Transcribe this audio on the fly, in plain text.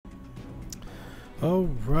All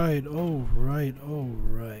right.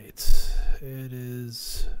 It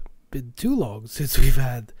has been too long since we've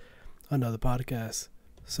had another podcast.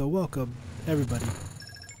 So welcome, everybody,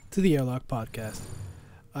 to the Airlock Podcast.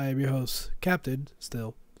 I am your host, Captain,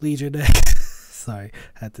 still, LegionX. Sorry,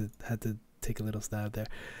 had to take a little stab there.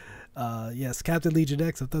 Yes, Captain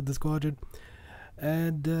LegionX of Thunder Squadron.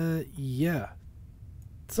 And,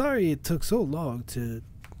 sorry it took so long to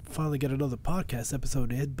finally get another podcast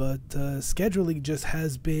episode in, but scheduling just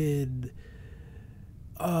has been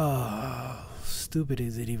stupid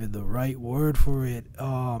isn't even the right word for it.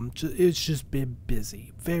 It's just been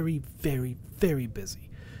busy, very, very, very busy.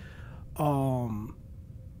 And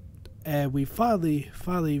we finally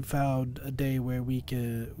found a day where we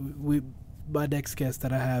my next guest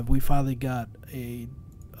that I have, we finally got a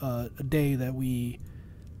day that we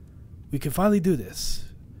can finally do this.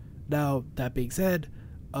 Now, that being said,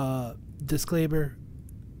 disclaimer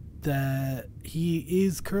that he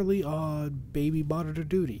is currently on baby monitor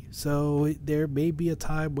duty, so there may be a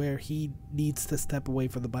time where he needs to step away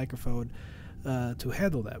from the microphone to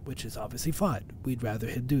handle that, which is obviously fine. We'd rather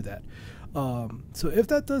him do that. So if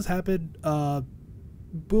that does happen,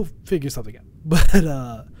 we'll figure something out.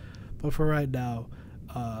 But for right now,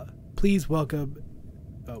 please welcome.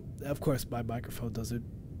 Oh, of course, my microphone doesn't.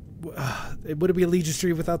 It wouldn't be a Legion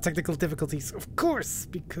stream without technical difficulties, of course,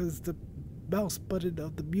 because the mouse button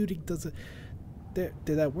of the muting doesn't. There,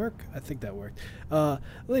 did that work? I think that worked.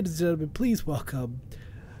 Ladies and gentlemen, please welcome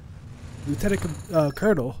Lieutenant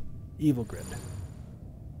Colonel EvilGrin.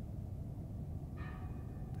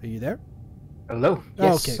 Are you there? Hello.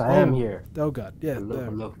 Yes, okay. I am here. Oh God, yeah.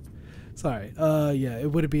 Hello. Sorry. Yeah,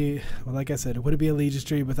 it wouldn't be. Well, like I said, it wouldn't be a Legion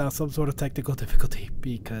stream without some sort of technical difficulty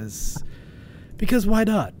because why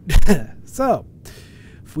not? So,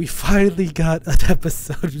 we finally got an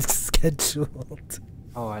episode scheduled.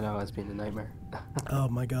 Oh, I know, it's been a nightmare. Oh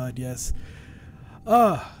my God, yes.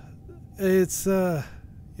 It's yeah.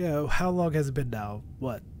 How long has it been now?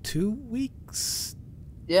 What, 2 weeks?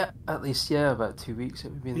 Yeah, at least about 2 weeks.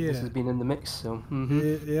 This has been in the mix. So.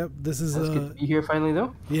 Yep. This is. That's good to be here finally,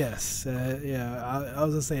 though. Yes. Yeah. I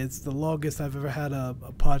was gonna say it's the longest I've ever had a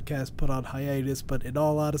podcast put on hiatus, but in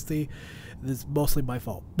all honesty, it's mostly my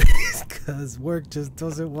fault because work just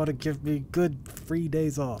doesn't want to give me good free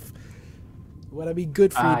days off. What I mean,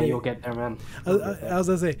 good free days. You'll get there, man. I was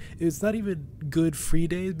gonna say it's not even good free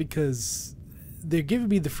days because they're giving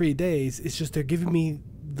me the free days. It's just they're giving me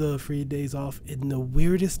the free days off in the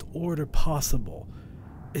weirdest order possible.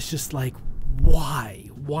 It's just like, why?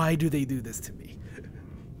 Why do they do this to me?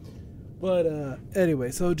 But anyway,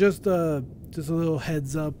 so just a little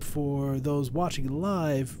heads up for those watching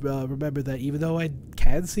live. Remember that even though I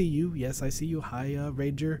can see you, yes, I see you. Hi,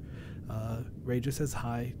 Ranger. Ranger says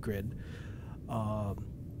hi. Grin.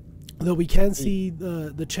 Though we can see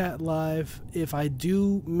the chat live, if I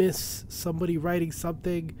do miss somebody writing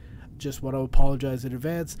something, just want to apologize in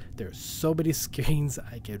advance. There's so many screens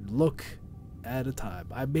I can look at a time.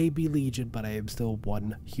 I may be Legion, but I am still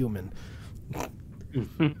one human.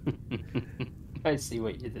 I see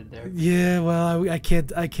what you did there. Yeah, well, I can't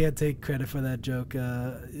take credit for that joke.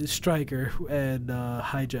 Striker and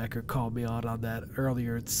Hijacker called me on that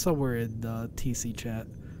earlier. It's somewhere in the TC chat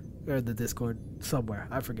or the Discord somewhere.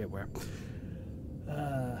 I forget where.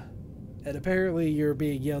 And apparently you're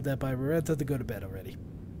being yelled at by Marenta to go to bed already.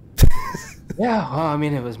 Yeah, well, I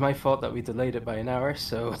mean, it was my fault that we delayed it by an hour,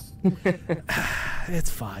 so. It's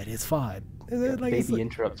fine. Baby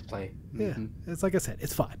interrupts play. Yeah, it's like I said,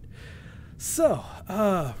 it's fine. So,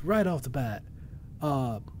 right off the bat,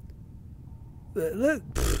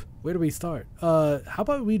 where do we start? How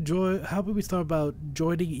about we start about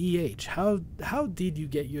joining EH? How did you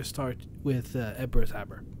get your start with Emperor's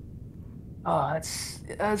Hammer? Oh,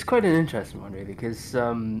 that's quite an interesting one, really, because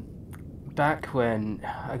back when,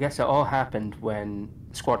 I guess it all happened when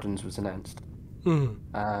Squadrons was announced.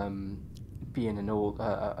 Being an old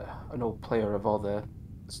player of all the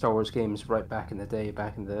Star Wars games right back in the day,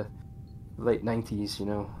 back in the late 90s,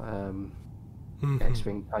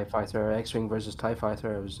 X-Wing, TIE Fighter, X-Wing versus TIE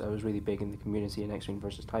Fighter. I was really big in the community in X-Wing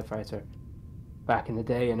versus TIE Fighter back in the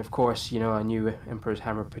day, and of course, I knew Emperor's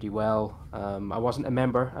Hammer pretty well. I wasn't a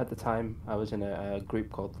member at the time. I was in a group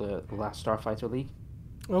called the Last Starfighter League.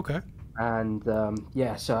 Okay. And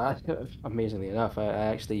so amazingly enough, I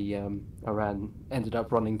actually ended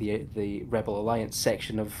up running the Rebel Alliance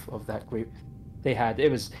section of that group.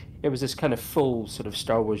 It was this kind of full sort of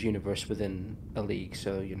Star Wars universe within a league.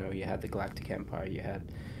 So you had the Galactic Empire, you had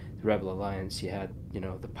the Rebel Alliance, you had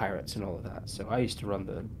the pirates and all of that. So I used to run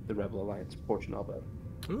the Rebel Alliance portion of it.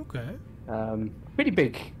 Okay. Pretty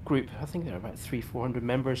big group. I think there were about 400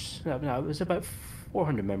 members. No, it was about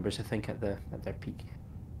 400 members, I think, at their peak.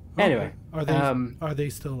 Okay. Anyway, Are they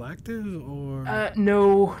still active or?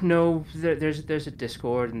 no, no. There's a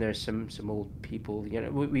Discord and there's some old people. You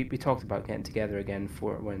know, we talked about getting together again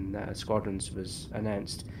for when Squadrons was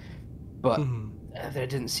announced, but Mhm. there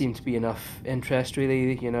didn't seem to be enough interest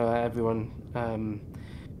really. You know, everyone.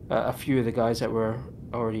 A few of the guys that were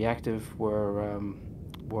already active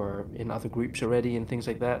were in other groups already and things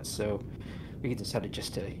like that. So we decided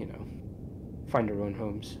just to find our own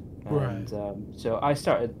homes. Right. And so I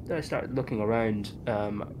started looking around.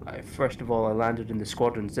 First of all, I landed in the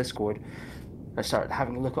Squadron's Discord. I started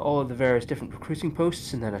having a look at all of the various different recruiting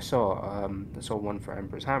posts, and then I saw one for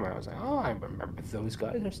Emperor's Hammer. I was like, oh, I remember those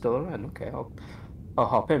guys. They're still around. Okay, I'll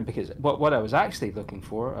hop in, because what I was actually looking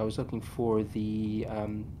for, I was looking for the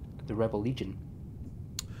Rebel Legion.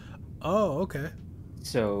 Oh, okay.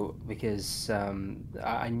 So because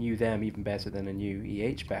I knew them even better than I knew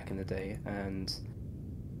EH back in the day, and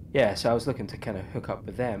yeah, so I was looking to kind of hook up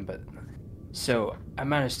with them. But so I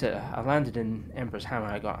landed in Emperor's Hammer.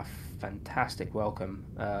 I got a fantastic welcome,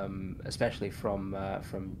 especially from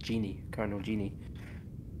Genie, Colonel Genie,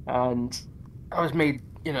 and I was made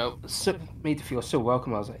made to feel so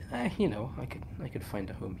welcome. I was like, I could find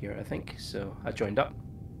a home here, I think. So I joined up,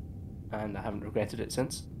 and I haven't regretted it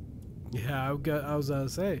since. Yeah, I was gonna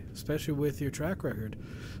say, especially with your track record.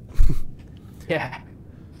 Yeah.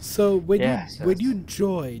 So when So you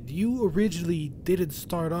joined, you originally didn't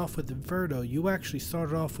start off with Inferno. You actually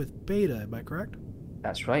started off with Beta. Am I correct?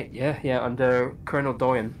 that's right. Yeah, under Colonel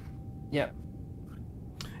Doyen. Yeah.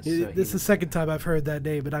 This is the second time I've heard that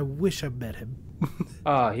name, and I wish I met him.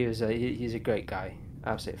 Oh, he's a great guy.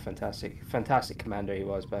 Absolutely fantastic commander he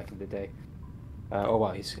was back in the day.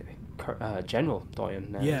 He's General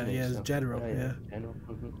Doyen now. Yeah, isn't he? yeah, So, General. Yeah. General.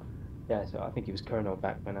 Yeah, so I think he was Colonel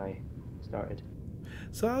back when I started.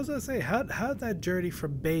 So I was gonna say, how'd that journey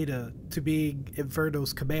from Beta to being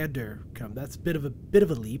Inferno's commander come? That's a bit of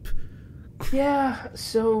a leap. Yeah,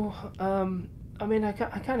 so I mean, I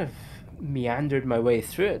kind of meandered my way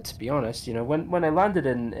through it, to be honest. You know, when I landed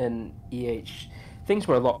in EH, things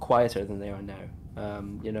were a lot quieter than they are now.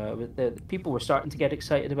 The people were starting to get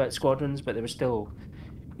excited about Squadrons, but there was still,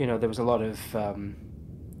 there was a lot of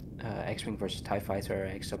X-Wing versus TIE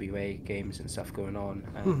Fighter, XWA games and stuff going on,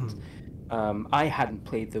 and I hadn't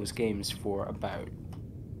played those games for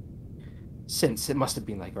since it must have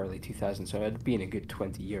been like early 2000s, so it had been a good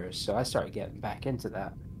 20 years. So I started getting back into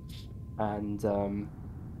that, and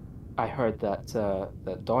I heard that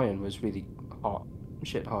that Doyen was really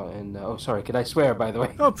shit hot. And oh, sorry, could I swear, by the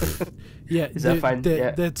way? Oh, yeah. Is that fine?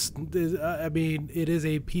 Yeah. I mean, it is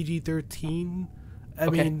a PG-13. I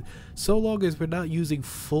Okay. mean, so long as we're not using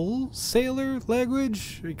full sailor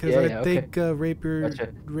language, because Yeah, I think Rapier,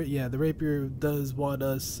 Gotcha. the Rapier does want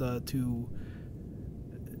us to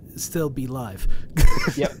still be live.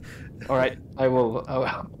 Yep. All right.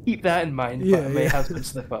 I'll keep that in mind. Yeah, But I may yeah. have some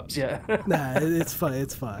slip-ups. Yeah. Nah, it's fine.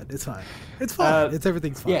 It's fine. It's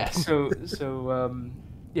everything's fine. Yeah.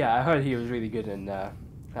 Yeah, I heard he was really good and a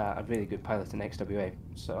really good pilot in XWA.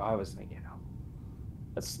 So I was like,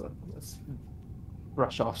 let's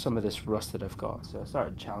brush off some of this rust that I've got. So I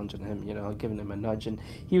started challenging him, giving him a nudge, and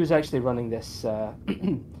he was actually running this. I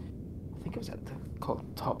think it was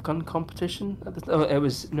called Top Gun competition. It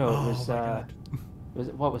was My God.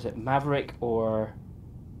 what was it, Maverick or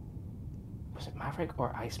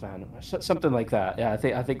Iceman or something like that? Yeah, I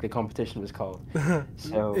think the competition was called.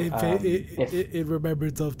 So it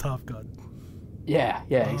remembrance of Top Gun. yeah,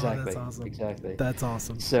 Oh, exactly, that's awesome. exactly. That's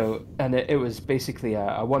awesome. So, and it was basically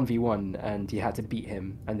a 1v1, and you had to beat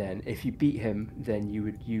him, and then if you beat him, then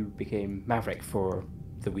you became Maverick for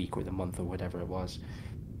the week or the month or whatever it was.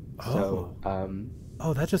 So,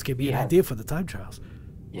 that just gave me an yeah. idea for the time trials.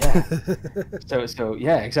 Yeah. So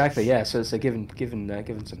yeah, exactly. Yeah. So given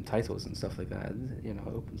some titles and stuff like that, it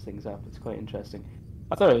opens things up. It's quite interesting.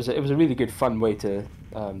 I thought it was a really good fun way to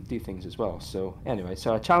do things as well. So anyway,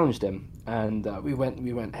 so I challenged him, and we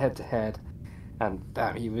went head to head, and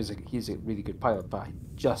he's a really good pilot, but I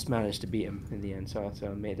just managed to beat him in the end. So I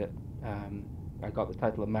made it. I got the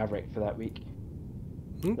title of Maverick for that week.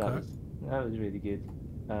 Okay. That was really good.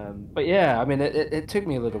 But yeah, I mean, it took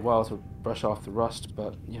me a little while to brush off the rust,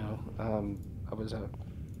 but I was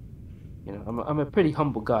I'm a pretty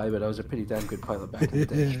humble guy, but I was a pretty damn good pilot back in the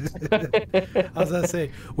day. I was gonna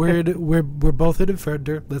say we're both in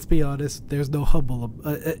Inferno. Let's be honest. There's no humble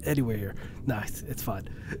anywhere here. Nice, it's fine.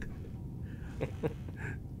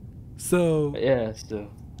 So Yeah, so.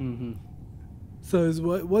 So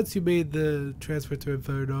once you made the transfer to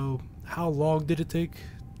Inferno, how long did it take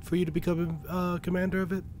for you to become commander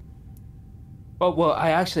of it? Well,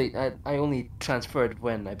 I only transferred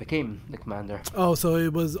when I became the commander. Oh, so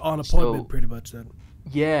it was on appointment So pretty much then.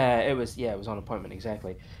 it was on appointment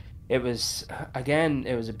exactly. It was again,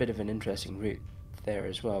 it was a bit of an interesting route there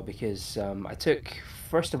as well because I took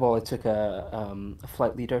first of all I took a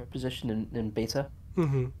flight leader position in beta,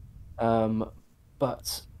 Mm-hmm. um,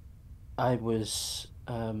 but I was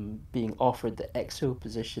being offered the XO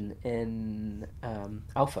position in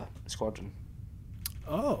Alpha Squadron.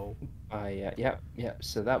 Oh. Yeah.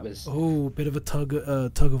 So that was Oh, bit of a tug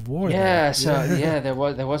of war there. yeah. So Yeah. yeah, there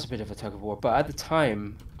was a bit of a tug of war, but at the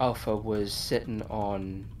time, Alpha was sitting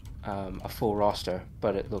on a full roster,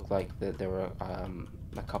 but it looked like that there were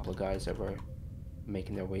a couple of guys that were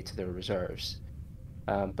making their way to their reserves.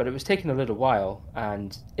 But it was taking a little while,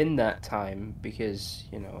 and in that time, because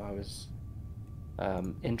I was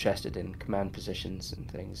interested in command positions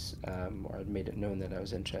and things, or I'd made it known that I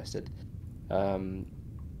was interested. Um,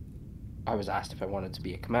 I was asked if I wanted to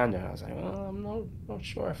be a commander, and I was like, well, I'm not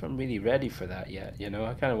sure if I'm really ready for that yet.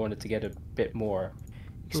 I kind of wanted to get a bit more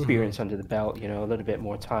Mm-hmm. experience under the belt, a little bit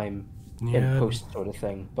more time in Yeah. post sort of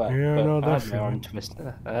thing. But Yeah, I but know I that had my arm feeling.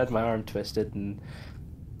 twisted. I had my arm twisted, and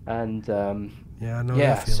Yeah, I know that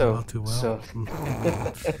yeah. feeling So all too well. so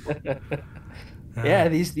Uh, yeah,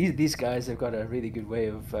 these guys have got a really good way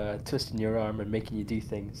of twisting your arm and making you do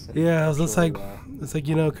things. And yeah, I'm sure. it's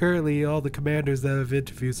like currently all the commanders that I've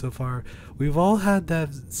interviewed so far, we've all had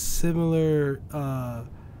that similar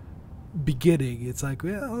beginning. It's like,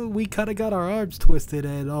 well, we kind of got our arms twisted,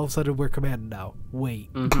 and all of a sudden we're commanding now. Wait.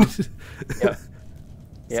 Hmm. Yeah. It's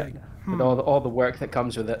Yeah. like, With hmm. all the work that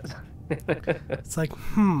comes with it. It's like,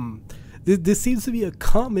 hmm. This seems to be a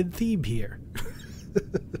common theme here.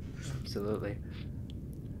 Absolutely.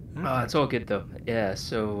 All right. It's all good though. Yeah.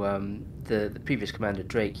 So the previous commander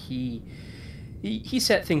Drake, he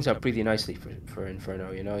set things up really nicely for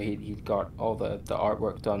Inferno. He got all the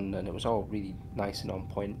artwork done, and it was all really nice and on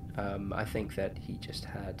point. I think that he just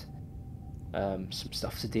had some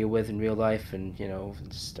stuff to deal with in real life, and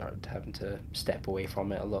started having to step away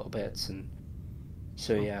from it a little bit, and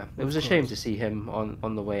so yeah, it was Of a shame course. to see him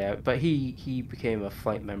on the way out. But he became a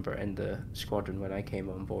flight member in the squadron when I came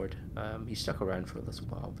on board. He stuck around for a little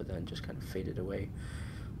while, but then just kind of faded away,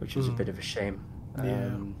 which was a Mm. bit of a shame.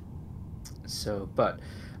 Yeah. But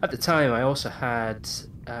at the time, I also had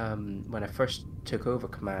when I first took over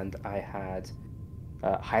command, I had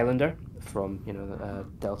Highlander from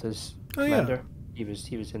Delta's Oh yeah. commander. He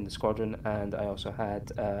was in the squadron, and I also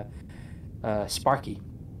had Sparky,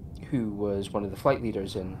 who was one of the flight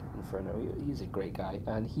leaders in Inferno. He's a great guy,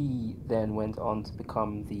 and he then went on to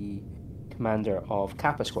become the commander of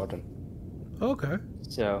Kappa Squadron. Okay.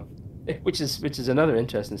 So, which is another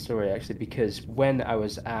interesting story actually, because when I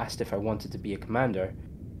was asked if I wanted to be a commander,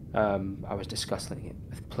 I was discussing it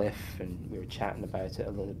with Pliff, and we were chatting about it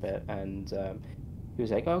a little bit, and he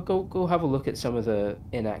was like, "Oh, go have a look at some of the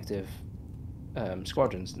inactive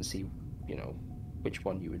squadrons and see, you know, which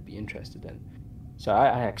one you would be interested in." So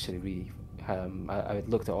I actually really I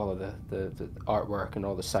looked at all of the artwork and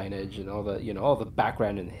all the signage and all the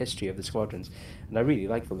background and history of the squadrons, and I really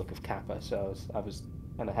liked the look of Kappa. So I was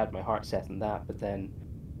kind of had my heart set on that, but then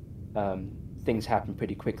things happened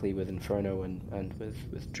pretty quickly with Inferno and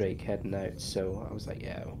with Drake heading out. So I was like,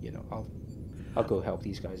 yeah, I'll go help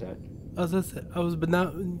these guys out. But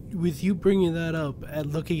now with you bringing that up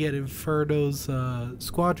and looking at Inferno's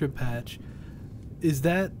squadron patch, is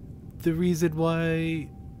that the reason why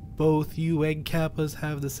both you and Kappas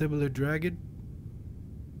have the similar dragon?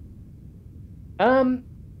 Um,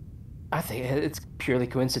 I think it's purely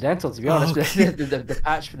coincidental, to be honest. Okay. The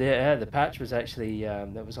patch was actually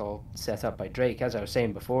that was all set up by Drake, as I was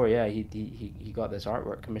saying before. Yeah, he got this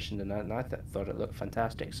artwork commissioned, and I thought it looked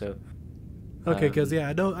fantastic. So Okay, because um, yeah,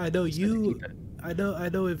 I know decided to you, keep it. I know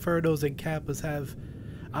Infernos and Kappas have.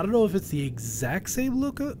 I don't know if it's the exact same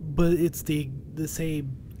look, but it's the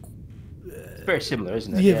same. It's very similar,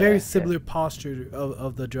 isn't it? Yeah, very Yeah, yeah. similar posture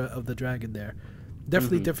of the dragon there.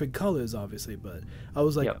 Definitely Mm-hmm. different colors, obviously, but I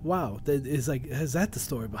was like, Yep. wow, that is like, is that the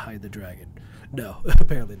story behind the dragon? No,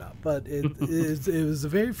 apparently not. But it was a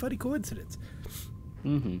very funny coincidence.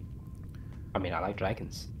 Mm-hmm. I mean, I like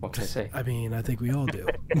dragons. What can I say? I mean, I think we all do.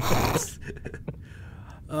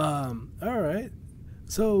 All right.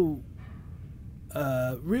 So,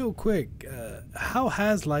 real quick, how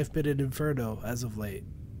has life been in Inferno as of late?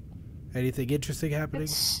 Anything interesting happening?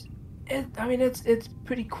 I mean, it's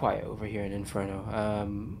pretty quiet over here in Inferno.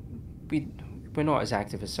 We we're not as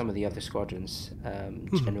active as some of the other squadrons.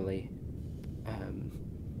 Mhm. Generally, um,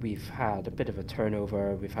 we've had a bit of a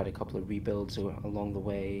turnover. We've had a couple of rebuilds along the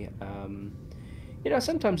way.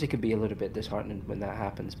 sometimes it can be a little bit disheartening when that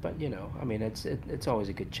happens, but I mean, it's always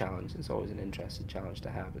a good challenge. It's always an interesting challenge to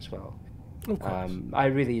have as well. Of course. I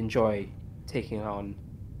really enjoy taking on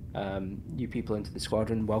new people into the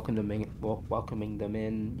squadron, welcoming them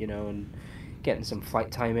in, and getting some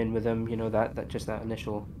flight time in with them. That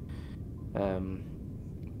initial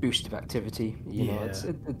boost of activity. It's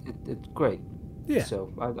great. Yeah.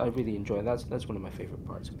 So I really enjoy it. That's one of my favorite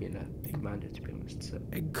parts of being a commander, to be honest. So.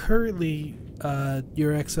 And currently,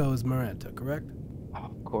 your XO is Miranda, correct? Oh,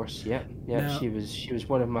 of course, yeah. Now, She was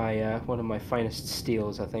one of my finest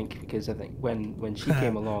steals, I think, because I think when she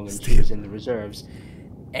came along and she was in the reserves,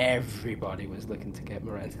 everybody was looking to get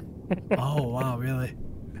Miranda. Oh wow, really?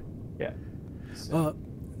 Yeah. So.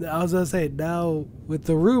 I was gonna say, now with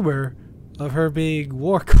the rumor of her being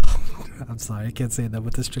Warcom, I'm sorry, I can't say that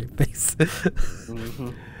with a straight face.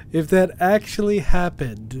 If that actually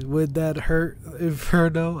happened, would that hurt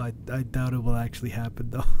Inferno? I doubt it will actually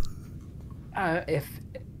happen though.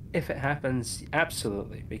 If it happens,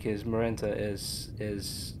 absolutely, because Miranda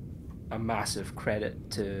is a massive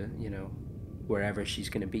credit to wherever she's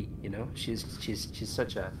going to be. She's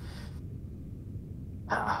such a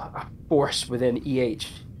force within EH.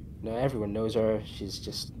 Everyone knows her.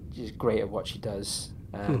 She's great at what she does,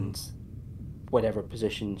 and whatever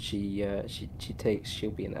position she takes,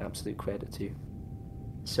 she'll be an absolute credit to.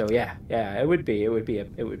 So yeah, it would be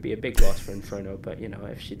a big loss for Inferno, but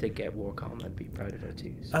if she did get Warcom, I'd be proud of her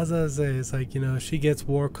too. So. As I say, it's like if she gets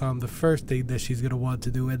Warcom, the first thing that she's gonna want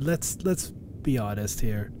to do, and let's be honest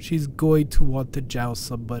here, she's going to want to joust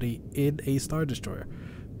somebody in a Star Destroyer.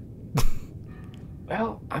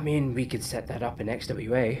 Well, I mean, we could set that up in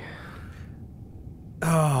XWA.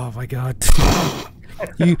 Oh my god.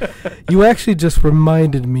 you actually just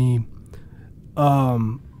reminded me.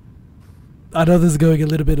 I know this is going a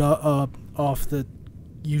little bit off the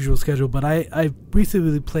usual schedule, but I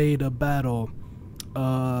recently played a battle,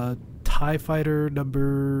 TIE Fighter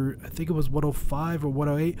number, I think it was 105 or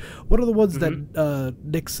 108, one of the ones that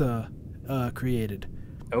Nixa created.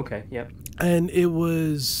 Okay, yep. And it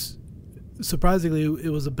was, surprisingly, it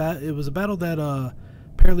was a battle that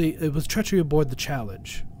apparently it was treachery aboard the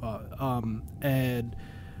challenge, and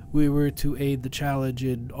we were to aid the challenge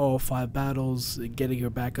in all 5 battles, getting her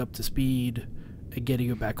back up to speed and getting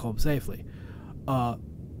her back home safely.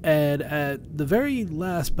 And at the very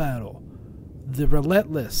last battle, the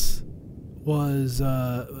Relentless was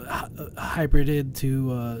hybrided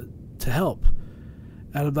to help.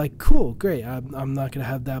 And I'm like, cool, great. I'm not gonna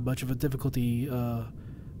have that much of a difficulty there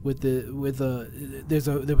was a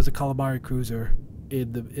calamari cruiser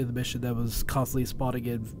in the mission that was constantly spotting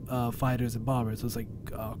in fighters and bombers. So it's like,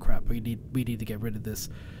 oh crap, we need to get rid of this.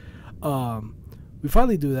 We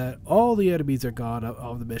finally do that. All the enemies are gone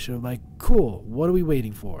off the mission. I'm like, cool, what are we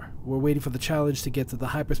waiting for? We're waiting for the challenge to get to the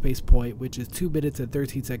hyperspace point, which is 2 minutes and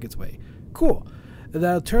 13 seconds away. Cool. And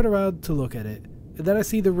then I'll turn around to look at it, and then I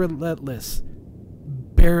see the Relentless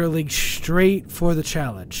barreling straight for the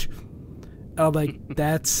challenge. And I'm like,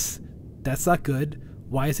 that's not good.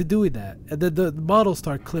 Why is it doing that? And then the models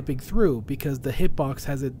start clipping through because the hitbox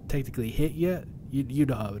hasn't technically hit yet. You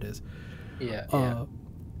know how it is. Yeah.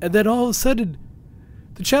 And then all of a sudden,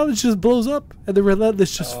 the challenge just blows up, and the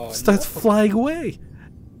Relentless just starts flying away.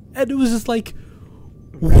 And it was just like,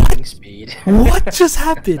 what? Speed. What just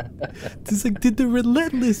happened? It's like, did the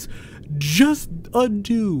Relentless just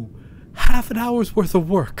undo half an hour's worth of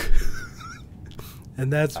work?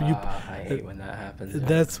 And that's where I hate when that happens.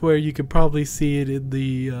 That's where you can probably see it in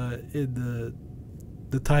the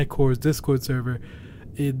TIE Corps Discord server,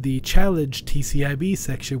 in the challenge TCIB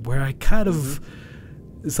section, where I kind of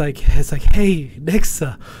it's like, hey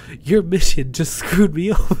Nixa, your mission just screwed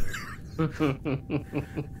me over.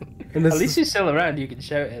 And at least he's still around. You can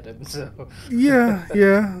shout at him. So yeah.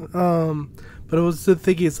 But I was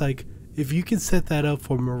thinking, it's like, if you can set that up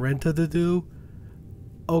for Miranda to do,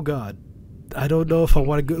 oh god, I don't know if I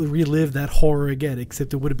want to relive that horror again.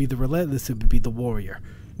 Except it wouldn't be the Relentless; it would be the Warrior.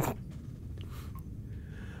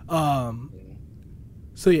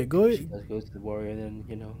 So yeah, if she does go to the Warrior, then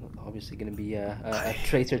obviously going to be a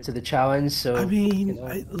traitor to the challenge. So I mean,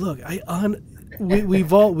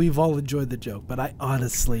 we've all enjoyed the joke, but I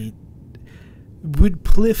honestly, would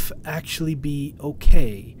Pliff actually be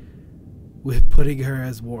okay with putting her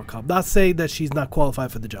as Warcom? Not saying that she's not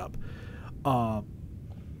qualified for the job. Man,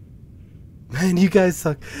 you guys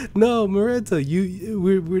suck. No, Miranda,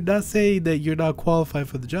 we're not saying that you're not qualified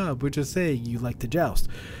for the job. We're just saying you like to joust.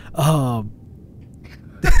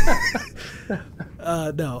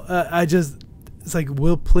 It's like,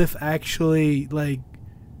 will Pliff actually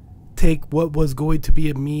take what was going to be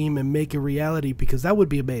a meme and make it reality? Because that would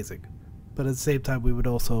be amazing. but at the same time we would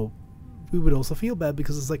also feel bad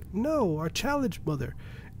because it's like, no, our challenge mother.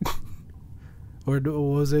 Or what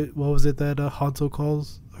was it that Hanzo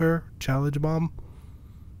calls her? Challenge mom?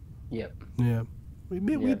 Yep. Yeah.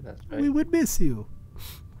 That's right. We would miss you.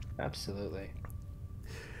 Absolutely.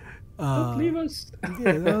 Don't leave us.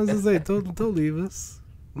 Yeah, I was gonna say, don't leave us.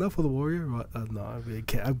 Not for the warrior. No,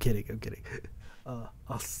 I'm kidding.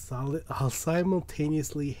 I'll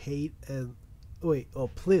simultaneously hate and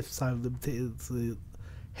Pliff simultaneously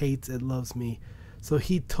hates and loves me, so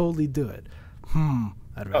he'd totally do it.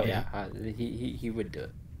 I'd rather. He would do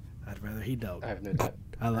it. I'd rather he don't. I have no doubt.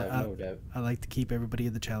 I like to keep everybody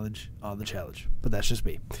in the challenge on the challenge, but that's just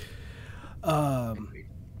me.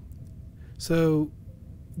 So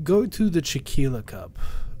go to the Chiquila Cup.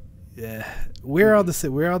 Yeah, we're on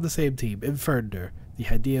the same team. Inferno. The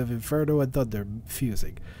idea of Inferno and Thunder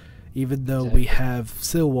fusing, even though we have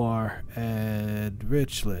Silwar and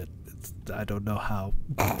Richland. I don't know how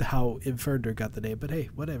Inferno got the name, but hey,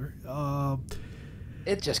 whatever.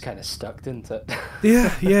 It just kind of stuck, didn't it?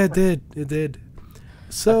 yeah, it did.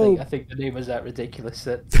 So I think the name was that ridiculous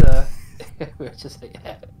that we were just like,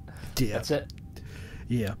 yeah, that's it.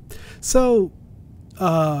 Yeah. So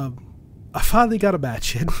I finally got a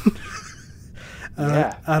match in.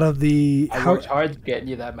 Out of the... I worked hard getting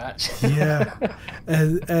you that match. Yeah.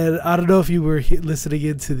 And I don't know if you were listening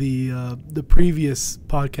into the previous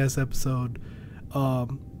podcast episode.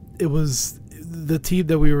 It was the team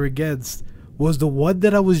that we were against was the one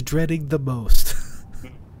that I was dreading the most.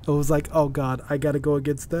 I was like, oh God, I got to go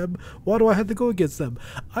against them. Why do I have to go against them?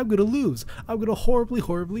 I'm going to lose. I'm going to horribly,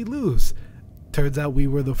 horribly lose. Turns out we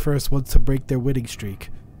were the first ones to break their winning streak.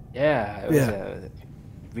 Yeah, it was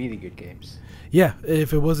really good games. Yeah,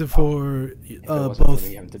 if it wasn't for both. For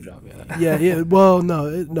me having to drop, yeah. Well,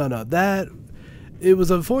 no. That it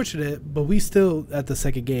was unfortunate, but we still at the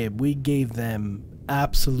second game we gave them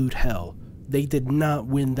absolute hell. They did not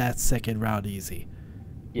win that second round easy.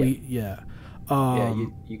 Yeah.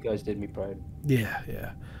 You guys did me proud.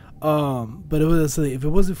 Yeah. But it was if it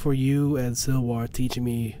wasn't for you and Silwar teaching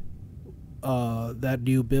me that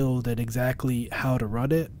new build and exactly how to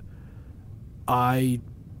run it, I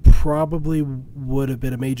probably would have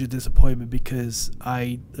been a major disappointment because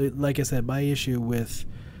like I said, my issue with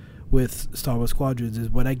Star Wars Squadrons is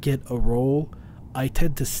when I get a role, I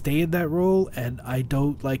tend to stay in that role and I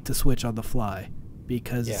don't like to switch on the fly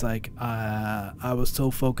because it's like I was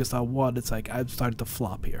so focused on one, it's like I'm starting to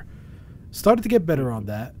flop here. Started to get better on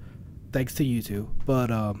that, thanks to you two,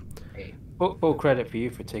 but full credit for you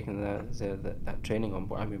for taking that training on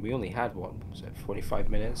board. I mean, we only had 45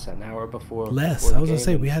 minutes, an hour before. Less. I was gonna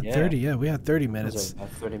say we had 30. Yeah, we had 30 minutes.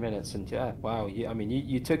 30 minutes, and wow.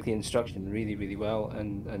 You took the instruction really, really well,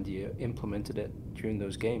 and you implemented it during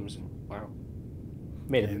those games. Wow,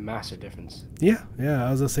 made a massive difference. Yeah. I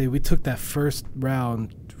was gonna say we took that first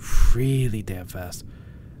round really damn fast.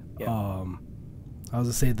 Yeah. I was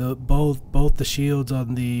gonna say both the shields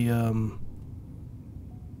on the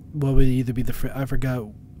what would either be I forgot.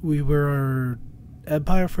 We were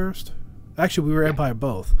Empire first. Actually, we were Empire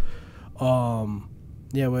both. When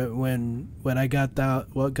I got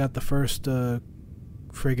got the first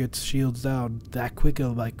frigates shields down that quick,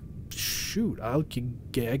 I'm like, shoot, I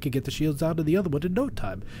could get the shields down to the other one in no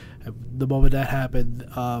time. And the moment that happened,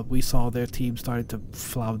 we saw their team starting to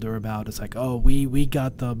flounder about. It's like, oh, we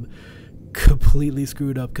got them completely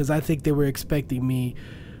screwed up because I think they were expecting me.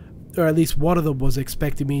 Or at least one of them was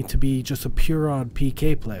expecting me to be just a pure-on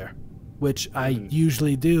PK player, which I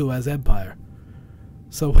usually do as Empire.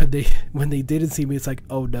 So when they didn't see me, it's like,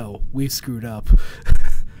 oh no, we've screwed up.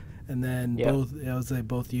 And then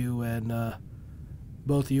both you and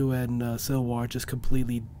Silwar just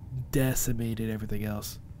completely decimated everything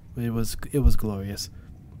else. It was glorious.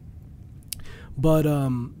 But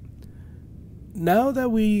now that I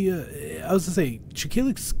was gonna say,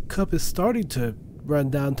 Chiquili's Cup is starting to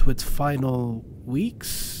run down to its final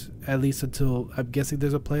weeks, at least until I'm guessing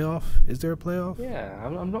there's a playoff. Is there a playoff? Yeah,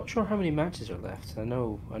 I'm not sure how many matches are left. I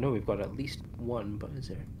know we've got at least one, but is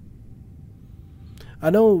there?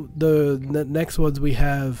 I know the next ones we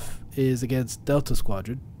have is against Delta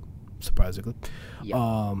Squadron, surprisingly.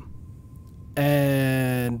 Yeah.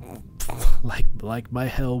 And like my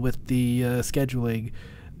hell with the scheduling,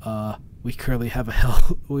 we currently have a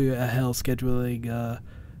hell scheduling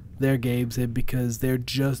their games in because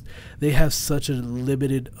they have such a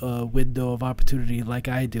limited window of opportunity like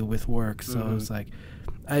I do with work. So it's like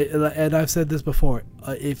I've said this before,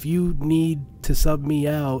 if you need to sub me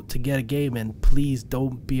out to get a game in, please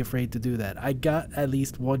don't be afraid to do that. I got at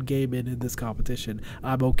least one game in this competition.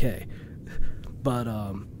 I'm okay. But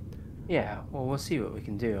Yeah, well, we'll see what we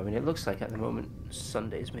can do. I mean, it looks like at the moment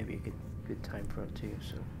Sunday's maybe a good time for it too.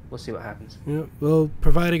 So we'll see what happens. Yeah, well,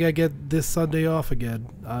 providing I get this Sunday off again,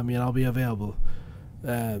 I mean, I'll be available.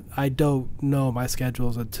 I don't know my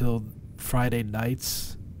schedules until Friday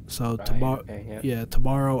nights, so Right, tomorrow, okay, yeah,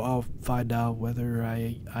 tomorrow I'll find out whether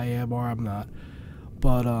I am or I'm not.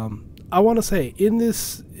 But I want to say in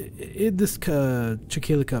this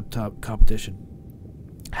Chiquila Cup competition,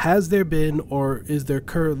 has there been or is there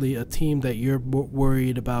currently a team that you're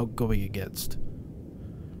worried about going against?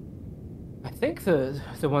 I think the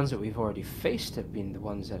ones that we've already faced have been the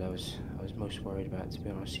ones that I was most worried about, to be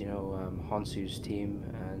honest. You know, Honsu's team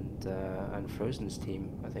and Frozen's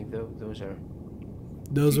team. I think those are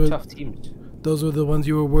two tough teams. Those were the ones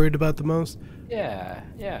you were worried about the most? Yeah,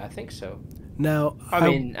 I think so. Now, I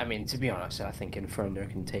mean, to be honest, I think Inferno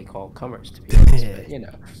can take all comers. To be honest, but, you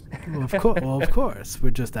know. Well, of course,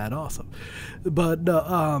 we're just that awesome. But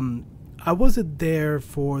I wasn't there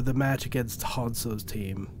for the match against Hanso's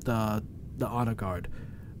team, the honor guard.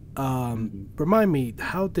 Remind me,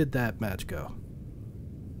 how did that match go?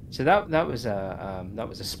 So that was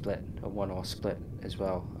a split, a 1-1 split as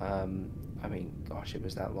well. I mean, gosh, it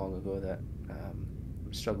was that long ago that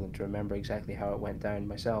I'm struggling to remember exactly how it went down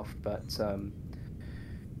myself. But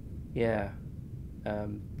yeah,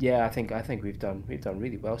 I think we've done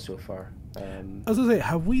really well so far. I was gonna say,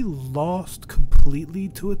 have we lost completely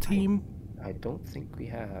to a team? I don't think we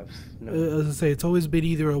have. No. I was gonna say, it's always been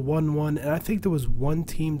either a 1-1, and I think there was one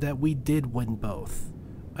team that we did win both.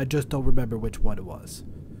 I just don't remember which one it was.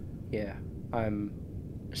 Yeah, I'm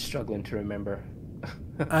struggling to remember.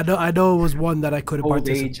 I know it was one that I couldn't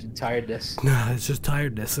participate. Old age and tiredness. No, it's just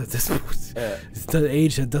tiredness. It's the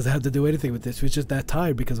age that doesn't have to do anything with this. We're just that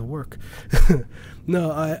tired because of work.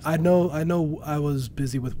 No, I know. I was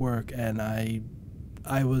busy with work, and I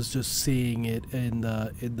was just seeing it in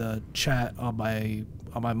the chat on my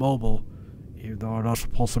mobile, even though I'm not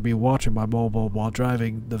supposed to be watching my mobile while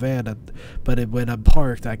driving the van. But when I'm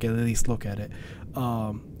parked, I can at least look at it.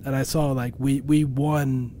 And I saw like we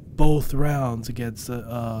won both rounds against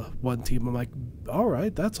one team. I'm like, all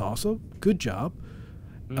right, that's awesome, good job.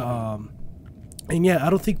 And yeah,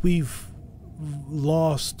 I don't think we've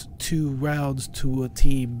lost 2 rounds to a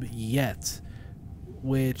team yet.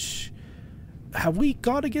 Which, have we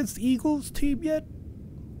gone against Eagles team yet?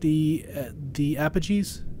 The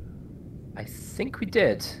Apogees? I think we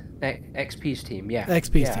did. XP's team, yeah.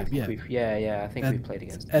 XP's team, yeah. I think we played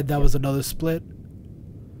against them. And that was another split?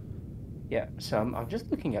 Yeah, so I'm just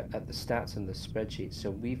looking at the stats in the spreadsheet. So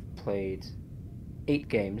we've played 8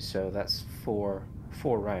 games, so that's four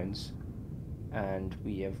rounds, and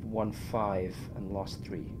we have won 5 and lost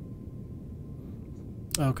 3.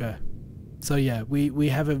 Okay, so yeah, we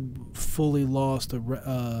haven't fully lost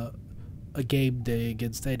a game day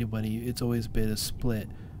against anybody. It's always been a split.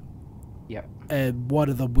 Yeah. And one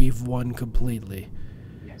of them we've won completely.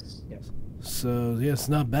 Yes. So yeah, it's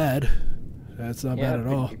not bad. That's not bad at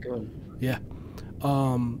all. Yeah.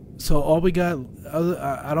 So all we got,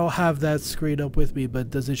 I don't have that screen up with me,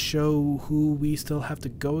 but does it show who we still have to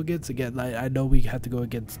go against? Again, I know we have to go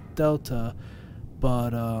against Delta,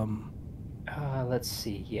 but let's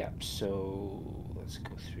see. Yeah. So let's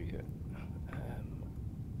go through it.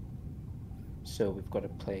 So we've got to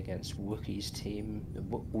play against Wookiee's team,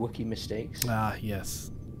 Wookiee Mistakes. Ah,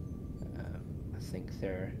 yes. I think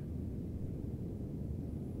they're.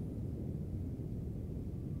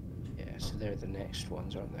 So they're the next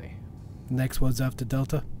ones, aren't they? Next ones after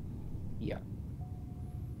Delta? Yeah.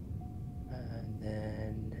 And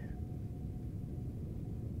then...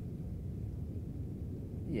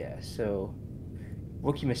 Yeah, so...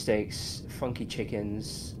 Wookiee Mistakes, Funky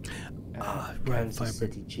Chickens, Kansas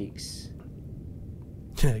City Cheeks.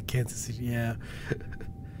 Kansas City, yeah.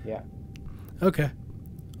 Yeah. Okay.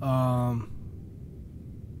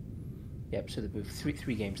 Yep, so we've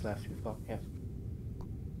three games left we've got, yeah.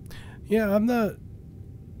 Yeah, I'm not.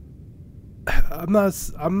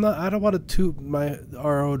 I don't want to toot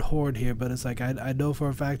our own horn here, but it's like I know for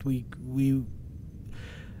a fact we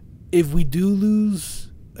if we do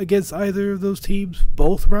lose against either of those teams,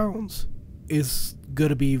 both rounds is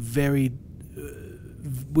gonna be very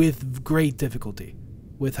with great difficulty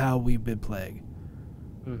with how we've been playing.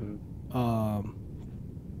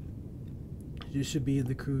 You should be in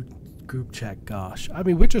the group chat. Gosh, I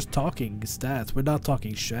mean, we're just talking stats, we're not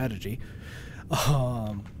talking strategy.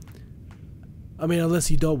 I mean,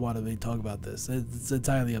 unless you don't want to talk about this, it's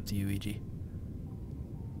entirely up to you, EG.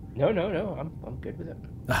 No, I'm good with it.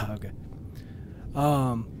 Okay.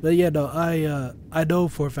 But yeah, no, I know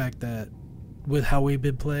for a fact that with how we've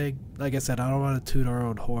been playing, like I said, I don't want to toot our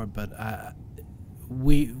own horn, but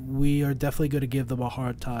we are definitely going to give them a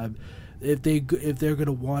hard time if they're going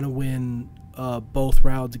to want to win both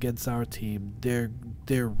rounds against our team. They're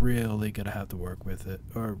really going to have to work with it,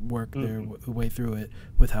 or work their way through it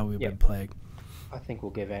with how we've been playing. I think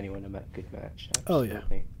we'll give anyone a good match.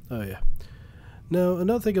 Absolutely. Oh yeah. Now,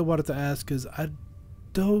 another thing I wanted to ask is I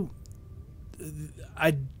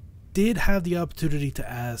did have the opportunity to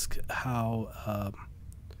ask how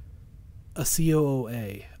a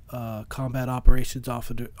COOA, Combat Operations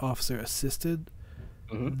Officer, assisted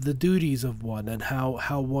the duties of one, and how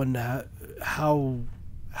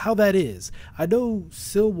that is. I know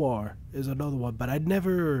Silwar is another one, but I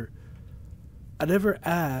never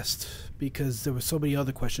asked because there were so many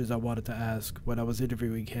other questions I wanted to ask when I was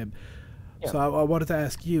interviewing him. Yeah. So I wanted to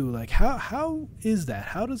ask you, like, how is that?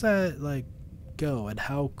 How does that, like, go, and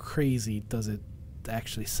how crazy does it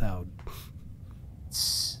actually sound?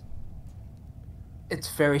 It's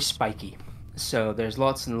very spiky. So there's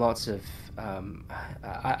lots and lots of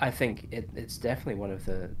I think it's definitely one of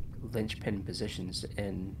the linchpin positions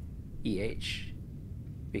in EH,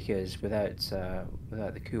 because without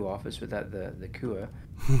the coup office, without the CUA,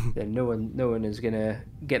 then no one is gonna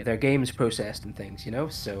get their games processed and things, you know.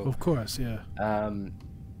 So of course, yeah.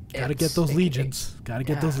 Gotta get those legions. Gotta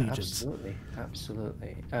get those legions.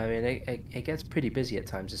 Absolutely. I mean, it gets pretty busy at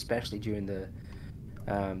times, especially during the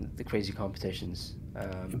crazy competitions.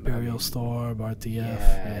 Imperial Storm, RTF.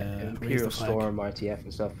 Yeah, Imperial Storm, RTF,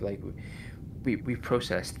 and stuff. Like we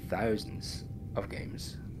processed thousands of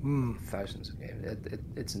games. Thousands of games.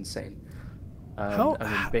 It's insane. I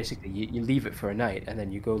mean, basically, you leave it for a night, and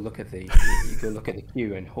then you go look at the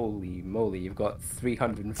queue, and holy moly, you've got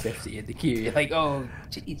 350 in the queue. You're like, oh,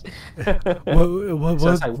 jeez.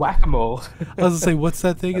 So it's like whack-a-mole. I was gonna say, what's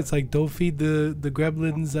that thing? It's like, don't feed the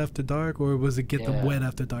gremlins after dark, or was it get them wet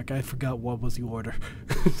after dark? I forgot what was the order.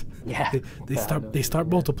 Yeah, they start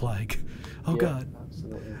multiplying. Oh God.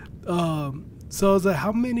 Absolutely. So I was like,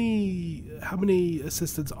 how many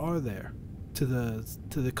assistants are there to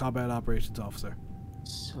the Combat Operations Officer?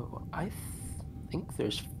 So I think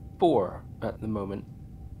there's 4 at the moment.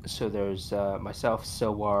 So there's myself,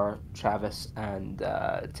 Silwar, Travis, and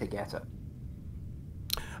Tegeta.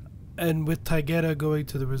 And with Taigeta going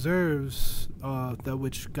to the reserves, that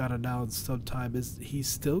which got announced sometime, is he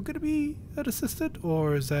still going to be an assistant,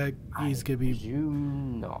 or is that he's going to be? I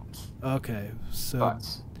presume not. Okay, so. But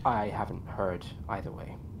I haven't heard either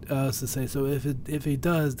way. To say, so if he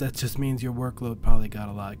does, that just means your workload probably got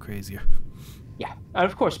a lot crazier. Yeah, and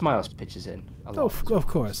of course Miles pitches in a lot. Of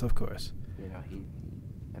course. You know, he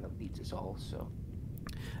kind of leads us all. So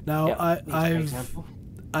now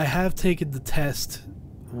I have taken the test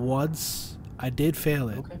once. I did fail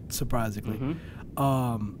it, surprisingly.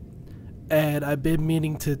 And I've been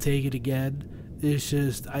meaning to take it again. It's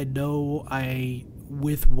just I know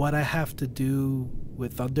with what I have to do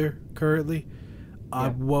with Thunder currently,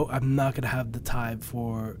 I'm not gonna have the time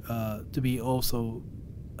for to be also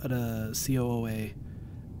at a COOA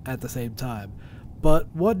at the same time. But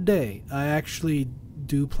one day I actually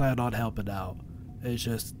do plan on helping out. It's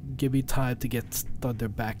just give me time to get Thunder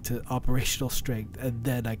back to operational strength, and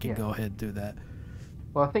then I can go ahead and do that.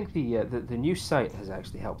 Well, I think the new site has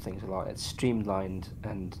actually helped things a lot. It's streamlined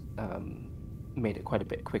and made it quite a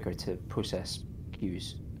bit quicker to process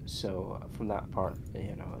queues. So from that part,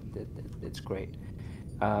 you know, it's great.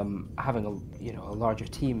 Having a larger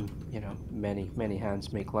team, you know, many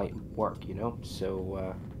hands make light work, you know.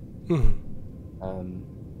 So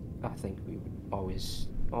I think we would always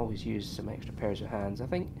use some extra pairs of hands, I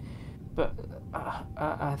think. But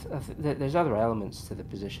there's other elements to the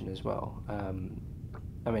position as well.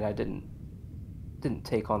 I mean, I didn't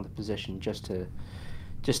take on the position just to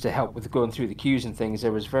help with going through the queues and things.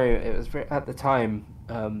 It was very at the time,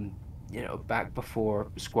 you know, back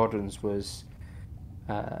before Squadrons was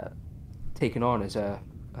taken on as a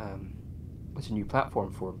new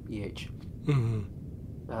platform for EH.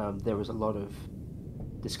 There was a lot of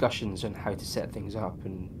discussions on how to set things up,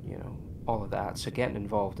 and you know, all of that. So getting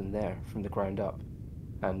involved in there from the ground up,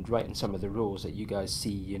 and writing some of the rules that you guys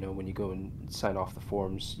see, you know, when you go and sign off the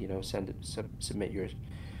forms, you know, submit your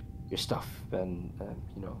stuff, and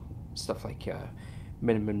you know, stuff like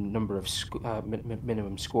minimum number of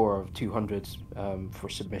minimum score of 200 for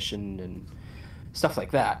submission and stuff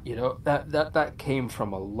like that. You know, that came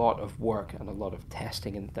from a lot of work and a lot of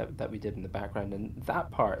testing and that we did in the background, and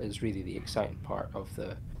that part is really the exciting part of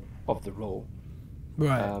the role.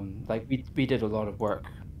 Right. Like we did a lot of work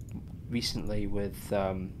recently with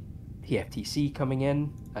PFTC coming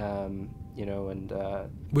in, you know, and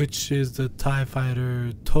which is the TIE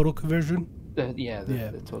Fighter total conversion. Yeah.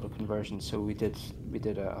 The total conversion. So we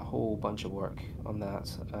did a whole bunch of work on that,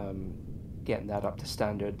 getting that up to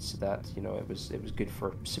standard so that it was good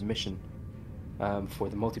for submission, for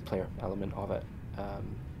the multiplayer element of it.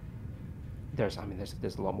 Um, there's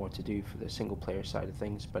a lot more to do for the single player side of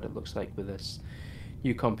things, but it looks like with this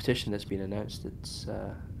new competition that's been announced,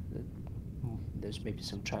 there's maybe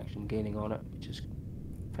some traction gaining on it, which is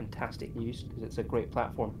fantastic news because it's a great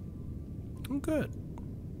platform. Oh, good.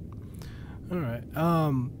 All right.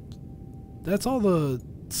 That's all the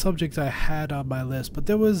subjects I had on my list. But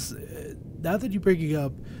there was, now that you're bringing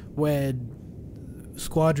up when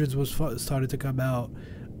Squadrons started to come out,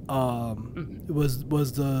 Mhm. was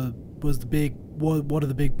the big one of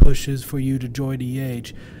the big pushes for you to join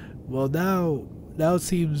EH. Well, now it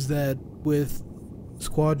seems that with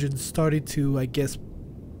Squadrons starting to, I guess,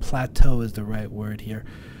 plateau is the right word here.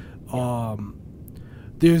 Yeah.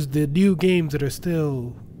 There's the new games that are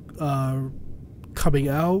still coming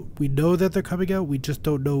out. We know that they're coming out. We just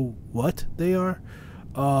don't know what they are.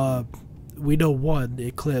 We know one,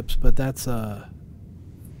 Eclipse, but that's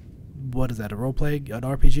what is that? A role playing, an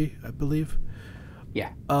RPG, I believe. Yeah.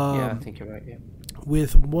 Yeah, I Um, think you're right. Yeah.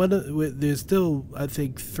 there's still, I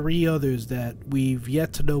think, three others that we've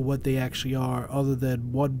yet to know what they actually are, other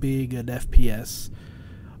than one being an FPS.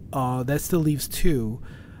 That still leaves two.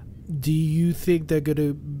 Do you think they're going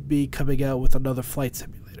to be coming out with another flight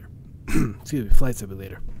simulator? Excuse me, flight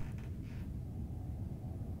simulator.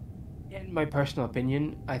 In my personal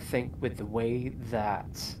opinion, I think with the way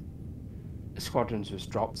that Squadrons was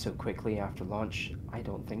dropped so quickly after launch, I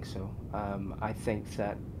don't think so. I think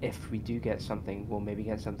that if we do get something, we'll maybe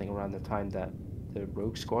get something around the time that the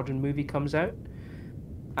Rogue Squadron movie comes out.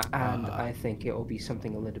 And Uh, I think it'll be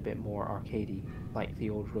something a little bit more arcadey, like the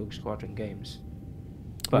old Rogue Squadron games.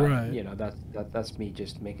 But right. that's me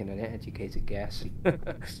just making an educated guess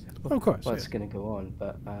Of course, yeah. what's going to go on.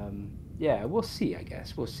 But yeah, we'll see. I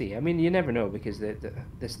guess we'll see. I mean, you never know because this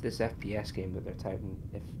FPS game that they're touting,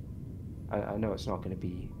 if I know it's not going to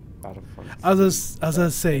be Battlefront As 3, I but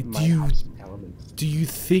say, it might have some elements. do you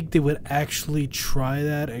think they would actually try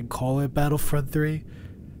that and call it Battlefront 3?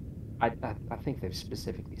 I think they've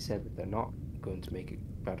specifically said that they're not going to make it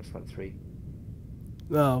Battlefront 3.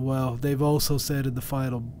 Oh well, they've also said in the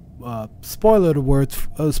final spoiler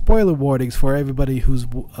warnings for everybody who's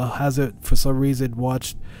hasn't for some reason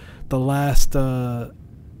watched the last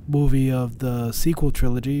movie of the sequel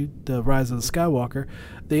trilogy, The Rise of the Skywalker.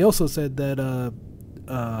 They also said that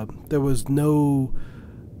there was no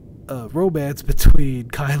romance between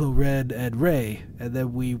Kylo Ren and Rey, and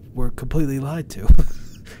then we were completely lied to.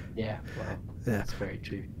 Yeah, well, Yeah. that's very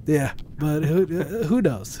true. Yeah, but who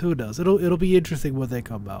knows? Who knows? It'll be interesting when they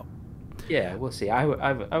come out. Yeah, we'll see. I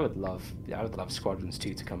would love Squadrons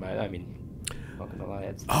 2 to come out. I mean, not gonna lie,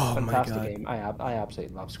 it's a Oh my fantastic god! game. I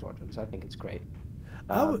absolutely love Squadrons. I think it's great.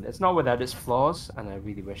 I would. It's not without its flaws, and I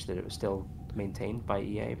really wish that it was still maintained by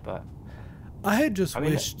EA. But I had just I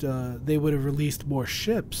mean, wished they would have released more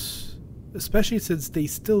ships, especially since they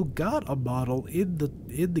still got a model in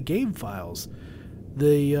the game files,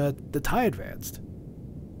 the TIE Advanced.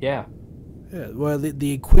 yeah. Yeah, well,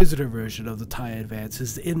 the Inquisitor version of the TIE Advance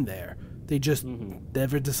is in there. They just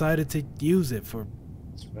never decided to use it for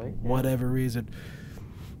That's right. Yeah, whatever reason.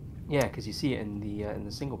 yeah, because you see it in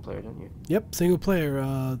the single player, don't you? Yep, single player.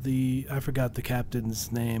 I forgot the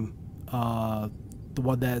captain's name. The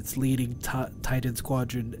one that's leading Titan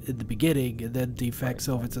Squadron in the beginning, and then defects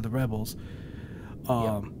Right. over to the Rebels.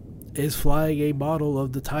 Yep. Is flying a model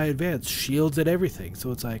of the TIE Advance, shields and everything.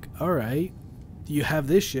 So it's like, all right, you have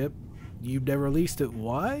this ship, you've never released it.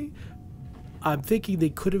 Why? I'm thinking they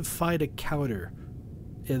couldn't find a counter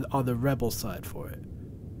on the Rebel side for it.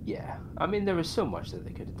 Yeah. I mean, there was so much that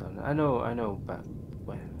they could have done. I know, but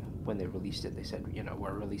when they released it, they said,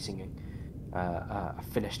 we're releasing a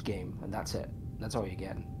finished game, and that's it. That's all you're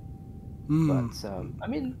getting. But I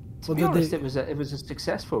mean, to Well, be then honest, they, it was a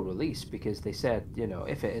successful release because they said,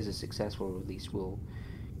 if it is a successful release, we'll,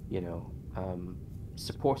 you know,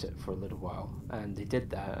 support it for a little while, and they did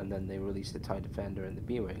that, and then they released the TIE Defender and the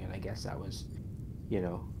B-wing, and I guess that was,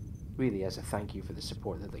 really as a thank you for the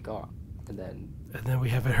support that they got, and then we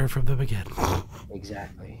haven't heard from them again.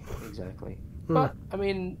 exactly. But I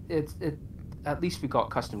mean, it at least we got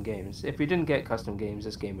custom games. If we didn't get custom games,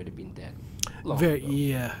 this game would have been dead long ago.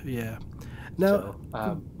 Yeah. Now,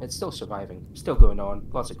 So it's still surviving, still going on.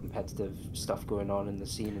 Lots of competitive stuff going on in the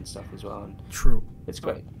scene and stuff as well, and true. it's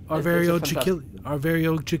great. Our very It's a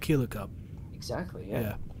own Chiquila Cup. Exactly. Yeah.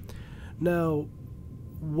 Yeah. Now,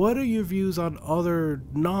 what are your views on other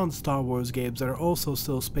non-Star Wars games that are also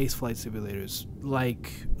still spaceflight simulators,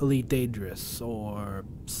 like Elite Dangerous or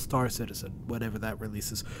Star Citizen, whatever that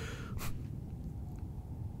releases?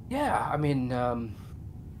 Yeah, I mean,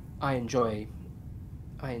 I enjoy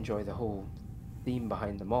the whole theme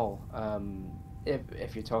behind them all.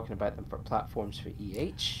 If you're talking about them for platforms for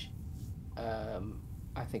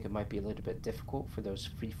I think it might be a little bit difficult for those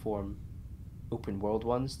freeform open world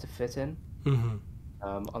ones to fit in, Mm-hmm.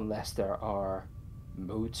 unless there are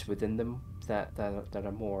modes within them that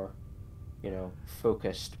are more,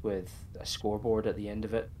 focused with a scoreboard at the end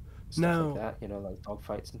of it, stuff like Now, that, like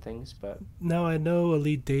dogfights and things. But now I know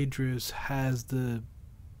Elite Dangerous has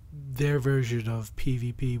their version of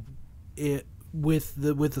PvP, with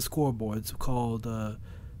the scoreboards called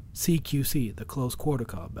CQC, the close quarter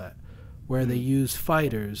combat, where they use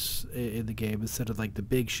fighters in the game instead of like the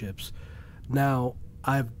big ships. Now,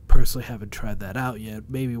 I personally haven't tried that out yet.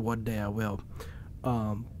 Maybe one day I will.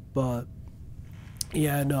 But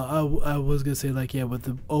yeah, no, I was gonna say, like, yeah, with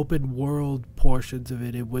the open world portions of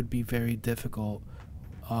it, it would be very difficult.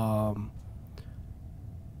 Um,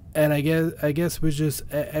 and I guess we're just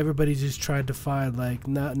everybody's just trying to find, like,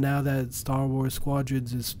 now that Star Wars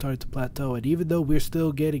Squadrons is starting to plateau, and even though we're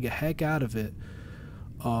still getting a heck out of it,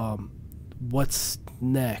 um, what's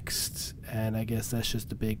next? And I guess that's just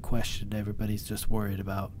the big question everybody's just worried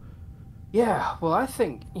about. yeah, well, I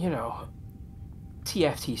think,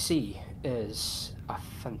 TFTC is a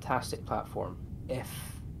fantastic platform if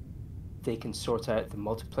they can sort out the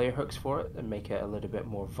multiplayer hooks for it and make it a little bit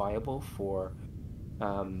more viable for,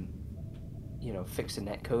 um, fix the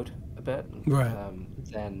netcode a bit. Right.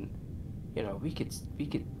 Then, we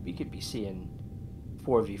could be seeing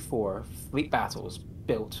 4v4 fleet battles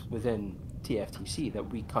built within TFTC that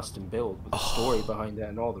we custom build with the story behind it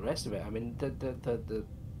and all the rest of it. I mean, the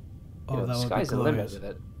Oh, the that would be sky's the limit glorious. with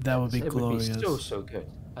it. That would be It would be glorious. so good.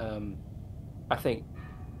 I think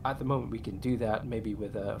at the moment we can do that maybe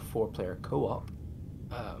with a 4-player co-op.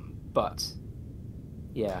 But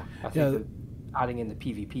yeah, I think Yeah, that adding in the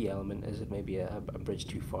PvP element is maybe a bridge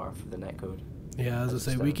too far for the netcode yeah. As I as it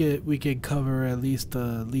say, stands. we could cover at least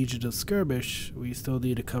the Legion of Skirmish. We still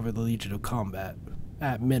need to cover the Legion of Combat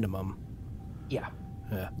at minimum. Yeah,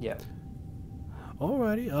 Yeah. yeah.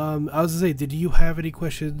 Alrighty. I was gonna say, did you have any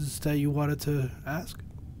questions that you wanted to ask?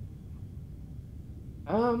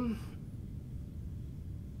 Um,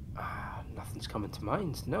 Nothing's coming to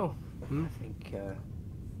mind. No, Hmm? I think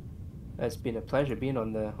it's been a pleasure being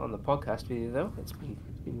on the podcast with you, though. It's been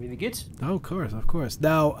really good. Oh, of course, of course.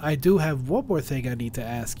 Now, I do have one more thing I need to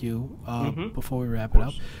ask you before we Of wrap it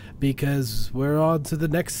up, course. because we're on to the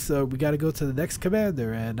next. We got to go to the next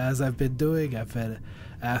commander, and as I've been doing, I've been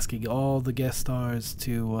asking all the guest stars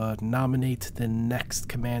to nominate the next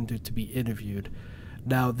commander to be interviewed.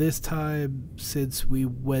 Now, this time, since we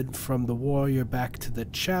went from the warrior back to the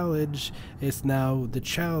challenge, it's now the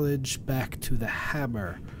challenge back to the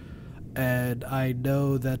hammer. And I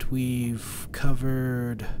know that we've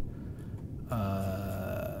covered.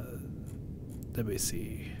 Let me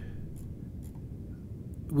see.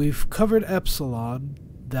 We've covered Epsilon.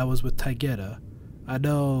 That was with Taigeta. I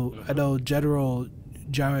know General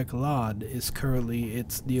Jarek Lan is currently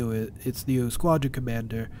its new squadron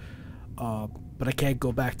commander. But I can't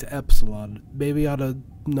go back to Epsilon. Maybe on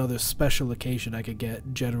another special occasion I could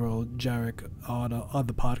get General Jarek on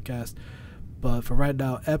the podcast. But for right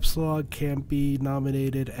now, Epsilon can't be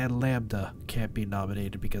nominated and Lambda can't be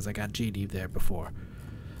nominated because I got GD there before.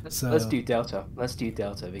 Let's do Delta. Let's do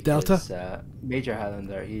Delta Delta? because Major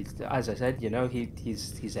Highlander. He's, as I said,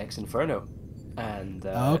 he's ex Inferno, and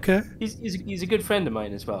Okay. he's a good friend of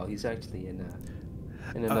mine as well. He's actually in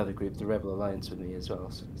another group, the Rebel Alliance, with me as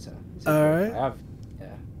well. So he's a All great right. guy. Yeah,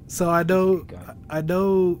 So I he's a know good guy. I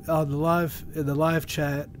know on the live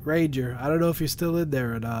chat, Ranger. I don't know if you're still in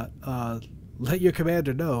there or not. Let your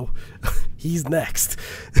commander know he's next.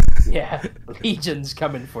 Yeah, Legion's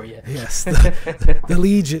coming for you. Yes,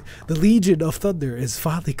 the Legion of Thunder is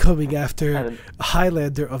finally coming after And,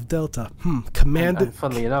 Highlander of Delta. and, Commander. and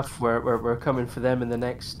funnily enough, we're coming for them in the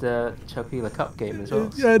next Chapila Cup game as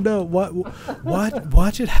well. Yeah, no.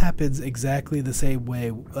 Watch it happens exactly the same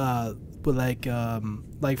way. With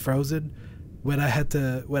like Frozen, when I had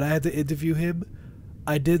to interview him,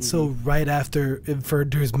 I did so right after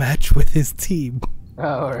Inferno's match with his team.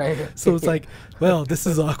 Oh, right. So it's like, well, this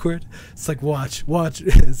is awkward. It's like, watch.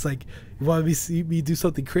 It's like, you want me to see me do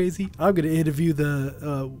something crazy? I'm gonna interview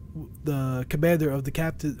the commander of the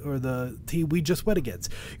captain or the team we just went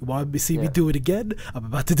against. You want me to see me do it again? I'm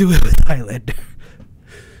about to do it with Highlander.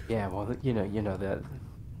 Yeah, well, you know that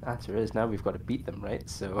Answer is now we've got to beat them, right?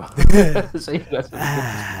 So, so you got some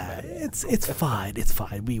it's fine. It's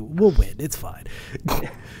fine. We'll win. It's fine.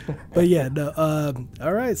 But yeah, no.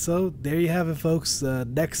 All right. So there you have it, folks.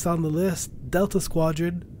 Next on the list, Delta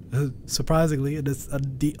Squadron. Surprisingly, and it's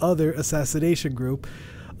the other assassination group.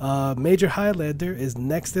 Major Highlander is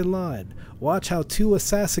next in line. Watch how two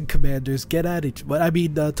assassin commanders get at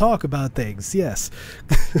talk about things. Yes.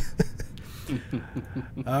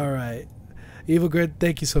 All right. EvilGrin,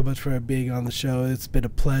 thank you so much for being on the show. It's been a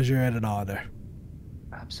pleasure and an honor.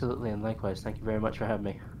 Absolutely, and likewise. Thank you very much for having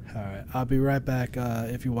me. All right. I'll be right back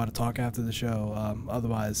if you want to talk after the show.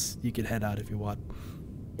 Otherwise, you can head out if you want.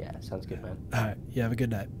 Yeah, sounds good, man. All right. You have a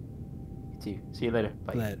good night. You too. See you later.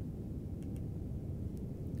 Bye. Later.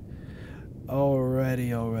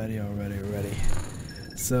 Alrighty.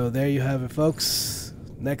 So there you have it, folks.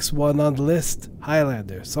 Next one on the list,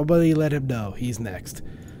 Highlander. Somebody let him know he's next.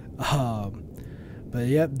 But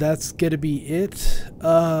yep, that's gonna be it.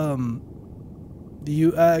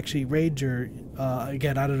 You actually, Ranger,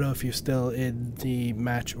 again, I don't know if you're still in the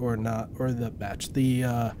match or not, or the match,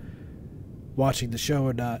 the watching the show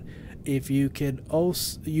or not. If you can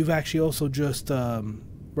also, you've actually also just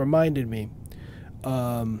reminded me.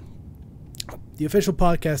 The official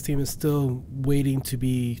podcast team is still waiting to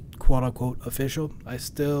be quote unquote official. I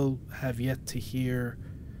still have yet to hear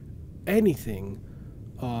anything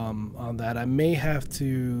on that. I may have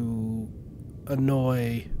to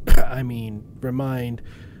remind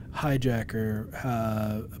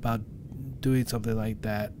Hijacker about doing something like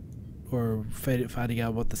that, or finding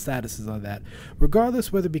out what the status is on that.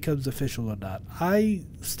 Regardless whether it becomes official or not, I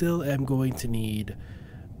still am going to need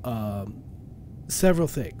several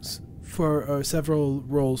things for several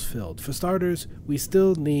roles filled. For starters, we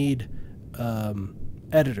still need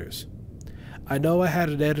editors. I know I had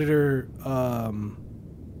an editor a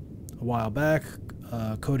while back,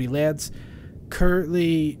 Cody Lance.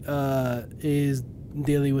 Currently is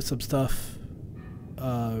dealing with some stuff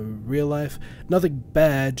real life. Nothing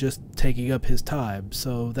bad, just taking up his time.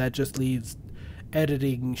 So that just leaves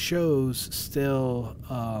editing shows still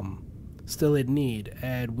in need,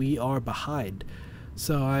 and we are behind.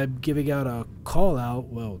 So I'm giving out a call out.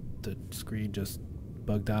 Well, the screen just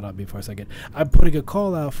bugged out on me for a second. I'm putting a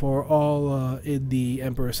call out for all in the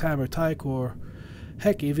Emperor's Hammer TIE Corps.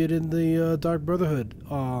 Heck, even in the Dark Brotherhood,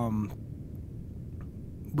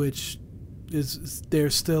 which is they're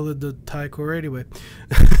still in the TIE Corps anyway.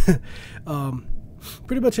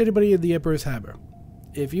 Pretty much anybody in the Emperor's Hammer.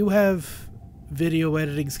 If you have video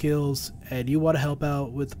editing skills and you want to help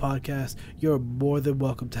out with the podcast, you're more than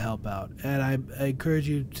welcome to help out, and I encourage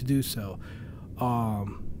you to do so.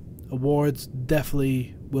 Awards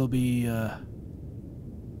definitely will be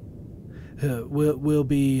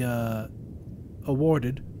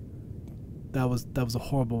awarded. That was a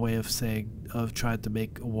horrible way of trying to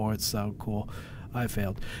make awards sound cool. I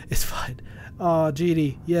failed. It's fine.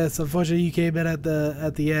 Genie, yes, unfortunately you came in at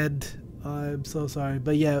the end. I'm so sorry,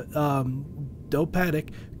 but yeah, don't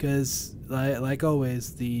panic, because like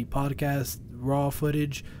always, the podcast raw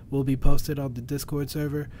footage will be posted on the Discord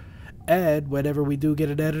server, and whenever we do get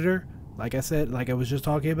an editor, like I said, like I was just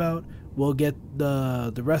talking about, we'll get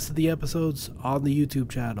the rest of the episodes on the YouTube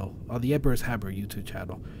channel, on the Emperor's Hammer YouTube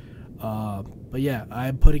channel. But yeah,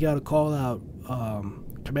 I'm putting out a call out.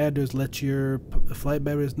 Commanders, let your flight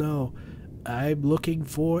members know I'm looking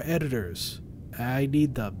for editors. I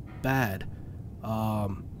need them bad.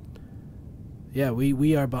 Yeah,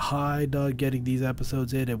 we are behind on getting these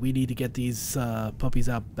episodes in, and we need to get these puppies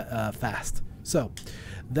out fast. So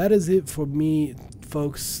that is it for me,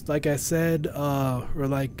 folks. Like I said, or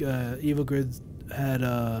like EvilGrin had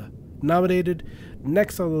nominated,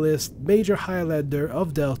 next on the list, Major Highlander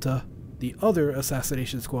of Delta, the other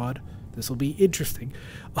assassination squad. This will be interesting.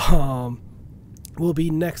 Will be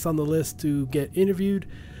next on the list to get interviewed,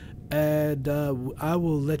 and I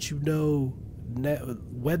will let you know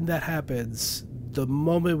when that happens, the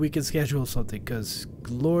moment we can schedule something, because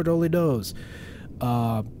Lord only knows,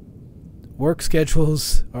 work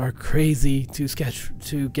schedules are crazy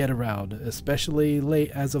to get around,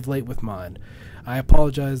 especially as of late with mine. I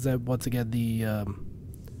apologize that once again the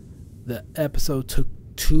episode took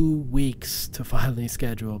 2 weeks to finally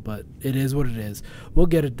schedule, but it is what it is. We'll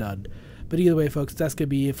get it done. But either way, folks, that's gonna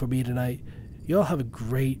be it for me tonight. Y'all have a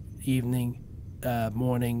great evening,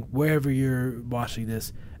 morning, wherever you're watching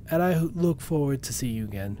this, and I look forward to seeing you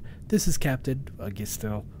again. This is Captain,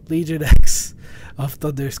 still, LegionX of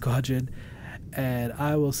Thunder Squadron, and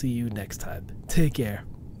I will see you next time. Take care.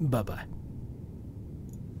 Bye-bye.